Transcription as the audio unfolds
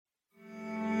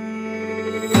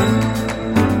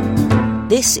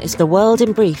This is The World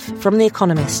in Brief from The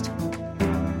Economist.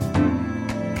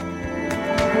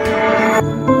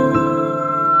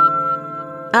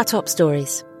 Our top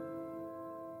stories.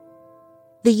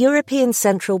 The European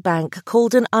Central Bank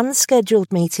called an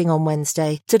unscheduled meeting on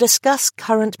Wednesday to discuss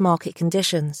current market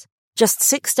conditions, just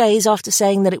 6 days after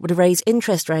saying that it would raise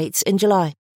interest rates in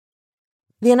July.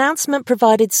 The announcement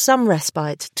provided some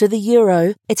respite to the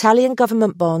euro, Italian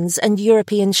government bonds and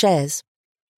European shares.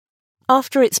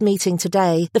 After its meeting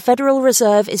today, the Federal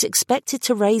Reserve is expected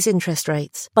to raise interest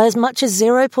rates by as much as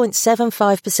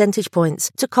 0.75 percentage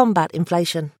points to combat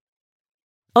inflation.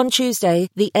 On Tuesday,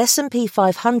 the S&P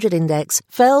 500 index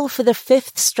fell for the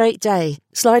fifth straight day,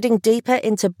 sliding deeper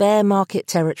into bear market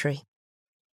territory.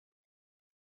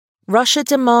 Russia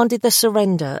demanded the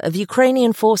surrender of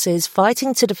Ukrainian forces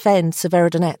fighting to defend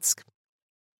Severodonetsk.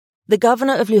 The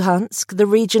governor of Luhansk, the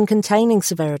region containing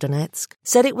Severodonetsk,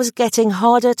 said it was getting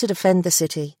harder to defend the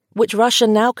city, which Russia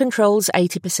now controls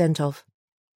 80% of.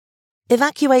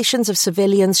 Evacuations of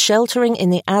civilians sheltering in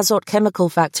the Azot chemical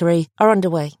factory are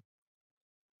underway.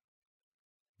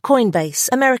 Coinbase,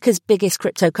 America's biggest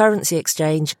cryptocurrency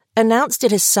exchange, announced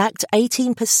it has sacked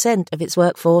 18% of its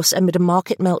workforce amid a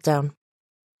market meltdown.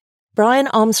 Brian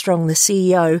Armstrong, the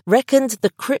CEO, reckoned the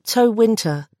crypto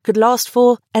winter could last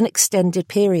for an extended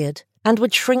period and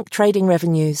would shrink trading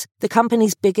revenues, the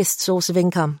company's biggest source of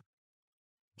income.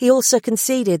 He also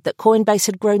conceded that Coinbase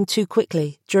had grown too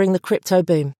quickly during the crypto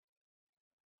boom.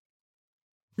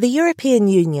 The European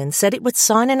Union said it would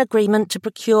sign an agreement to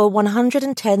procure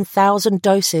 110,000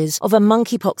 doses of a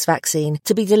monkeypox vaccine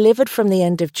to be delivered from the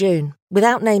end of June,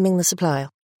 without naming the supplier.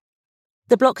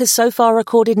 The bloc has so far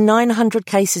recorded 900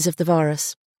 cases of the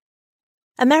virus.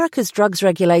 America's drugs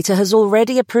regulator has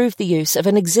already approved the use of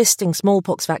an existing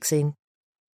smallpox vaccine.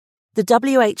 The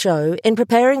WHO, in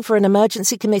preparing for an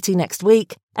emergency committee next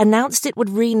week, announced it would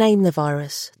rename the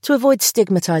virus to avoid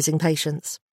stigmatizing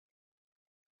patients.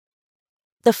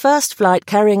 The first flight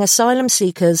carrying asylum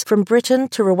seekers from Britain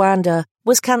to Rwanda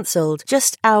was cancelled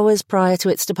just hours prior to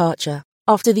its departure,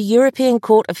 after the European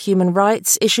Court of Human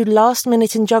Rights issued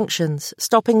last-minute injunctions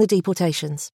stopping the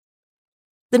deportations.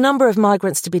 The number of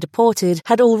migrants to be deported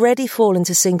had already fallen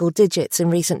to single digits in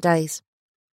recent days.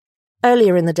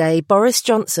 Earlier in the day, Boris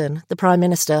Johnson, the Prime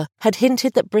Minister, had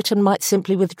hinted that Britain might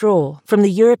simply withdraw from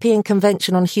the European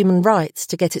Convention on Human Rights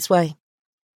to get its way.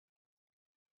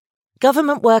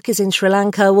 Government workers in Sri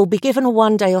Lanka will be given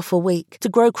one day off a week to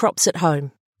grow crops at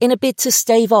home, in a bid to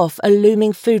stave off a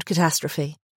looming food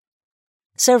catastrophe.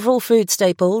 Several food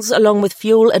staples, along with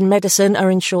fuel and medicine,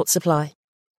 are in short supply.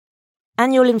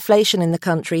 Annual inflation in the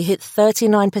country hit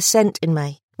 39% in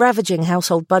May, ravaging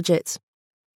household budgets.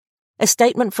 A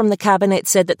statement from the cabinet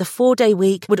said that the 4-day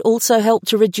week would also help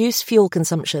to reduce fuel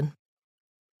consumption.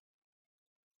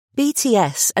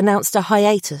 BTS announced a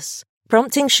hiatus,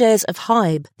 prompting shares of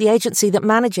HYBE, the agency that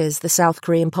manages the South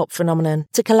Korean pop phenomenon,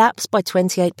 to collapse by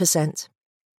 28%.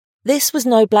 This was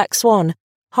no black swan.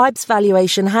 HYBE's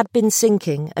valuation had been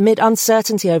sinking amid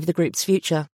uncertainty over the group's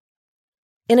future.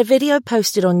 In a video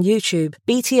posted on YouTube,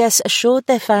 BTS assured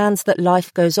their fans that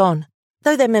life goes on.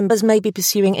 Though their members may be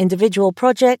pursuing individual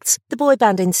projects, the boy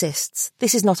band insists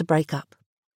this is not a breakup.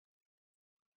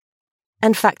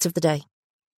 And fact of the day: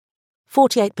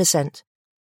 48%.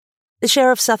 The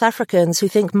share of South Africans who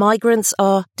think migrants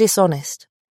are dishonest.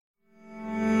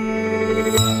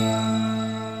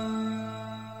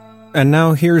 And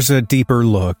now here's a deeper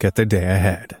look at the day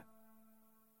ahead.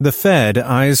 The Fed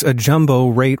eyes a jumbo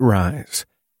rate rise.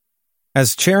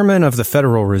 As chairman of the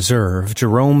Federal Reserve,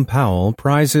 Jerome Powell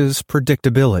prizes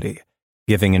predictability,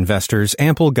 giving investors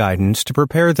ample guidance to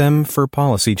prepare them for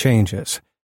policy changes.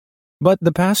 But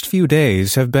the past few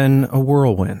days have been a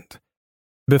whirlwind.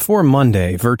 Before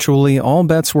Monday, virtually all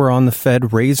bets were on the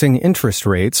Fed raising interest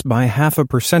rates by 0.5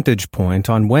 percentage point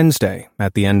on Wednesday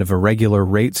at the end of a regular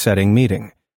rate-setting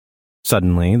meeting.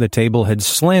 Suddenly, the table had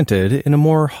slanted in a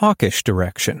more hawkish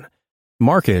direction.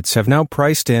 Markets have now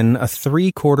priced in a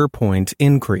 0.75 point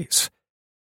increase.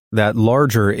 That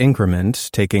larger increment,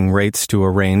 taking rates to a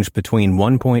range between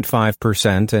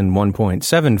 1.5% and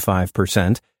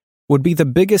 1.75%, would be the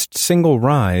biggest single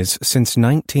rise since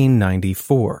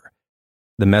 1994.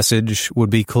 The message would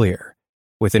be clear.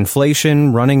 With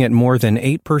inflation running at more than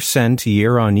 8%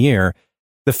 year on year,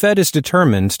 the Fed is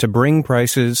determined to bring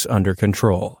prices under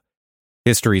control.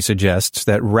 History suggests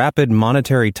that rapid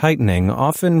monetary tightening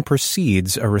often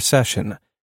precedes a recession.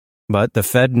 But the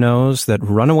Fed knows that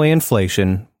runaway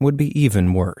inflation would be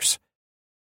even worse.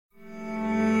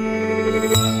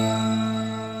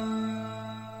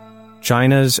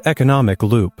 China's economic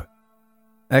loop.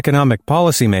 economic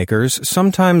policymakers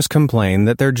sometimes complain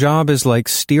that their job is like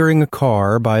steering a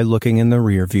car by looking in the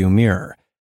rearview mirror.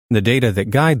 The data that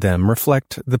guide them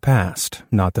reflect the past,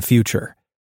 not the future.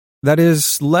 That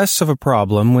is less of a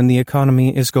problem when the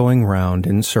economy is going round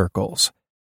in circles.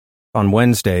 On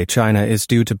Wednesday, China is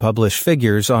due to publish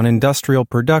figures on industrial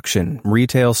production,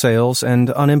 retail sales, and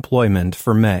unemployment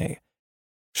for May.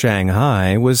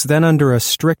 Shanghai was then under a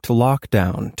strict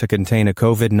lockdown to contain a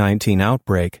COVID-19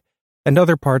 outbreak, and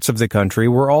other parts of the country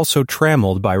were also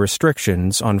trammeled by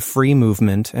restrictions on free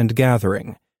movement and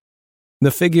gathering.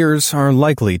 The figures are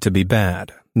likely to be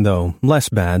bad, though less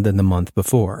bad than the month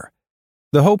before.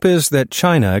 The hope is that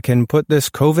China can put this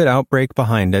COVID outbreak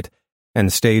behind it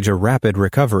and stage a rapid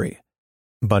recovery.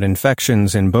 But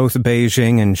infections in both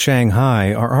Beijing and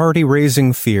Shanghai are already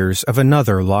raising fears of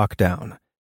another lockdown.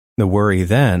 The worry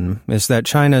then is that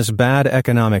China's bad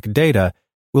economic data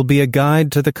will be a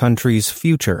guide to the country's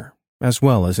future as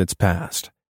well as its past.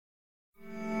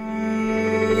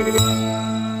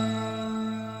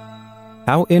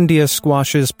 How India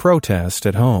squashes protest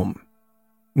at home.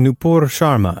 Nupur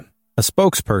Sharma, a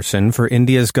spokesperson for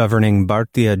India's governing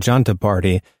Bharatiya Janata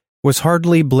Party, was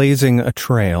hardly blazing a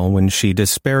trail when she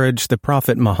disparaged the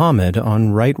Prophet Muhammad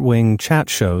on right-wing chat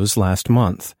shows last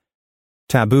month.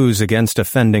 Taboos against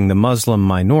offending the Muslim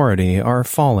minority are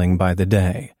falling by the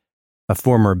day. A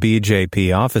former BJP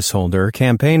officeholder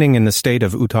campaigning in the state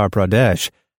of Uttar Pradesh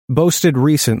boasted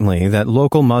recently that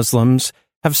local Muslims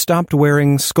have stopped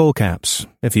wearing skullcaps.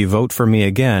 If you vote for me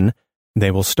again,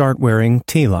 they will start wearing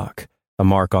tilak, a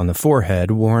mark on the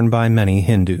forehead worn by many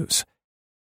Hindus.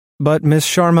 But Ms.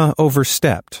 Sharma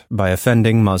overstepped by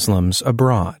offending Muslims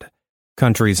abroad.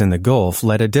 Countries in the Gulf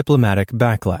led a diplomatic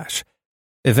backlash.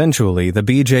 Eventually, the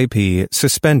BJP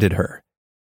suspended her.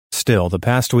 Still, the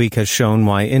past week has shown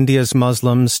why India's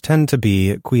Muslims tend to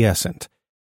be quiescent.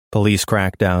 Police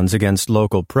crackdowns against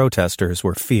local protesters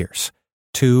were fierce.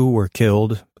 2 were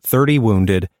killed, 30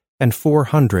 wounded, and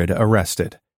 400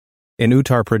 arrested. In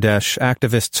Uttar Pradesh,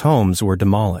 activists' homes were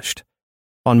demolished.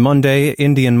 On Monday,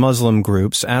 Indian Muslim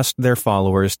groups asked their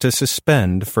followers to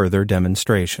suspend further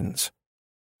demonstrations.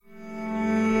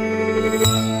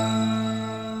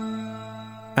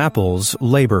 Apple's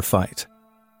labor fight.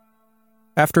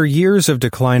 After years of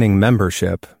declining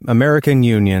membership, American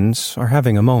unions are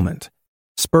having a moment.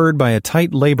 Spurred by a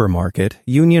tight labor market,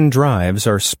 union drives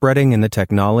are spreading in the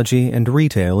technology and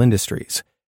retail industries.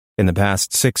 In the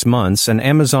past 6 months, an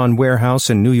Amazon warehouse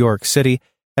in New York City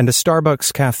and a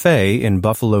Starbucks cafe in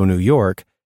Buffalo, New York,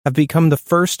 have become the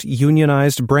first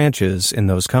unionized branches in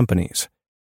those companies.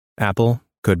 Apple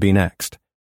could be next.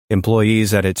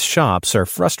 Employees at its shops are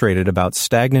frustrated about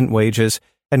stagnant wages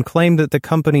and claim that the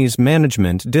company's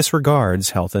management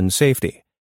disregards health and safety.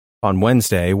 On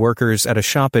Wednesday, workers at a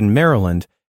shop in Maryland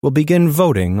will begin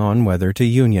voting on whether to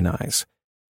unionize.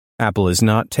 Apple is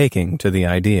not taking to the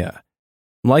idea.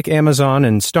 Like Amazon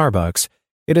and Starbucks,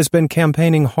 it has been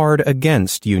campaigning hard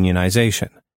against unionization.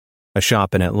 A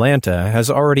shop in Atlanta has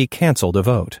already canceled a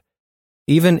vote.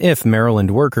 Even if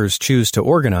Maryland workers choose to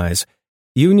organize,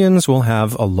 unions will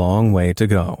have a long way to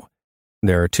go.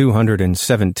 There are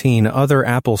 217 other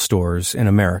Apple stores in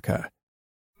America.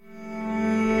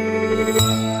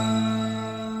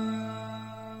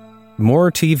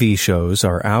 More TV shows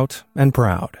are out and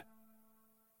proud.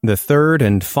 The third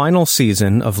and final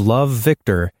season of Love,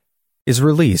 Victor is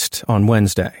released on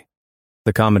Wednesday.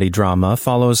 The comedy drama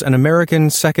follows an American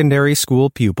secondary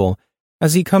school pupil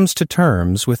as he comes to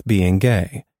terms with being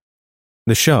gay.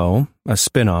 The show, a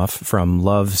spin-off from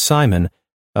Love, Simon,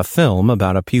 a film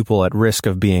about a pupil at risk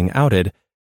of being outed,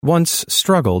 once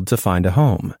struggled to find a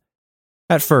home.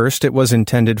 At first, it was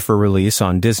intended for release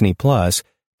on Disney+,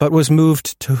 but was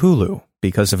moved to Hulu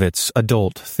because of its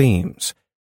adult themes.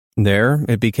 There,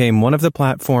 it became one of the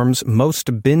platform's most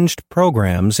binged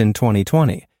programs in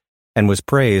 2020, and was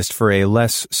praised for a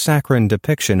less saccharine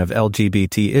depiction of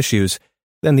LGBT issues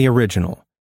than the original.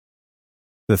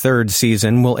 The third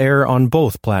season will air on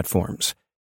both platforms.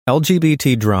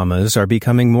 LGBT dramas are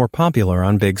becoming more popular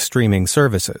on big streaming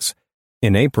services.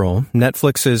 In April,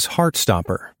 Netflix's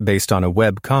Heartstopper, based on a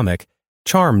web comic,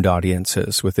 charmed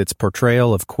audiences with its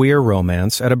portrayal of queer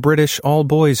romance at a British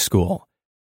all-boys school.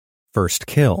 First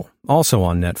Kill, also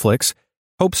on Netflix,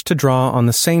 hopes to draw on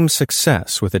the same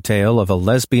success with a tale of a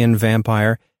lesbian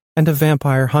vampire and a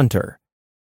vampire hunter.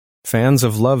 Fans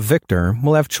of Love, Victor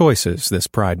will have choices this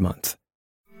Pride Month.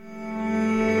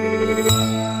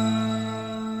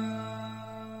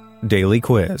 Daily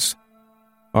Quiz.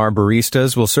 Our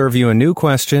baristas will serve you a new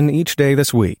question each day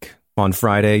this week. On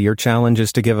Friday, your challenge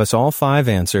is to give us all 5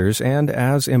 answers and,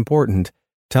 as important,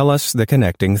 tell us the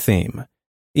connecting theme.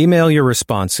 Email your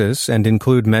responses and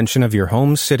include mention of your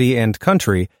home, city, and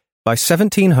country by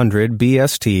 1700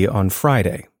 BST on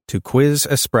Friday to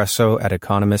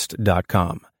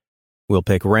quizespresso@economist.com. We'll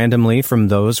pick randomly from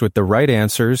those with the right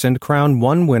answers and crown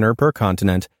one winner per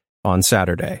continent on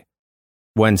Saturday.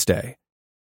 Wednesday,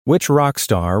 which rock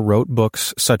star wrote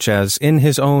books such as In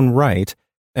His Own Right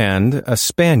and A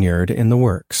Spaniard in the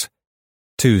Works?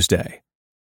 Tuesday,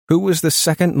 who was the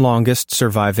second longest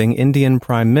surviving Indian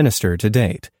prime minister to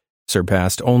date,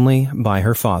 surpassed only by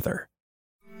her father?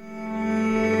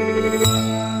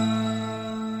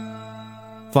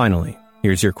 Finally,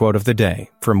 here's your quote of the day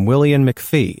from William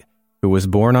McFee, who was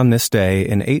born on this day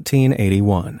in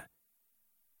 1881.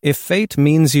 If fate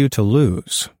means you to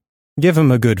lose, give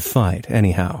him a good fight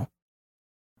anyhow.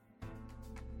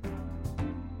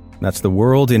 That's the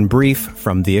world in brief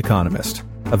from The Economist,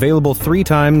 available 3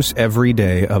 times every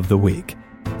day of the week.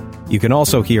 You can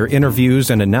also hear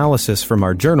interviews and analysis from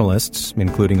our journalists,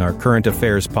 including our current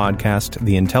affairs podcast,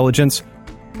 The Intelligence,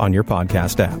 on your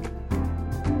podcast app.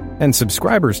 And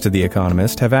subscribers to The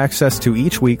Economist have access to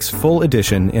each week's full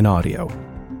edition in audio.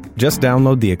 Just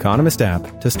download the Economist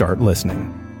app to start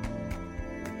listening.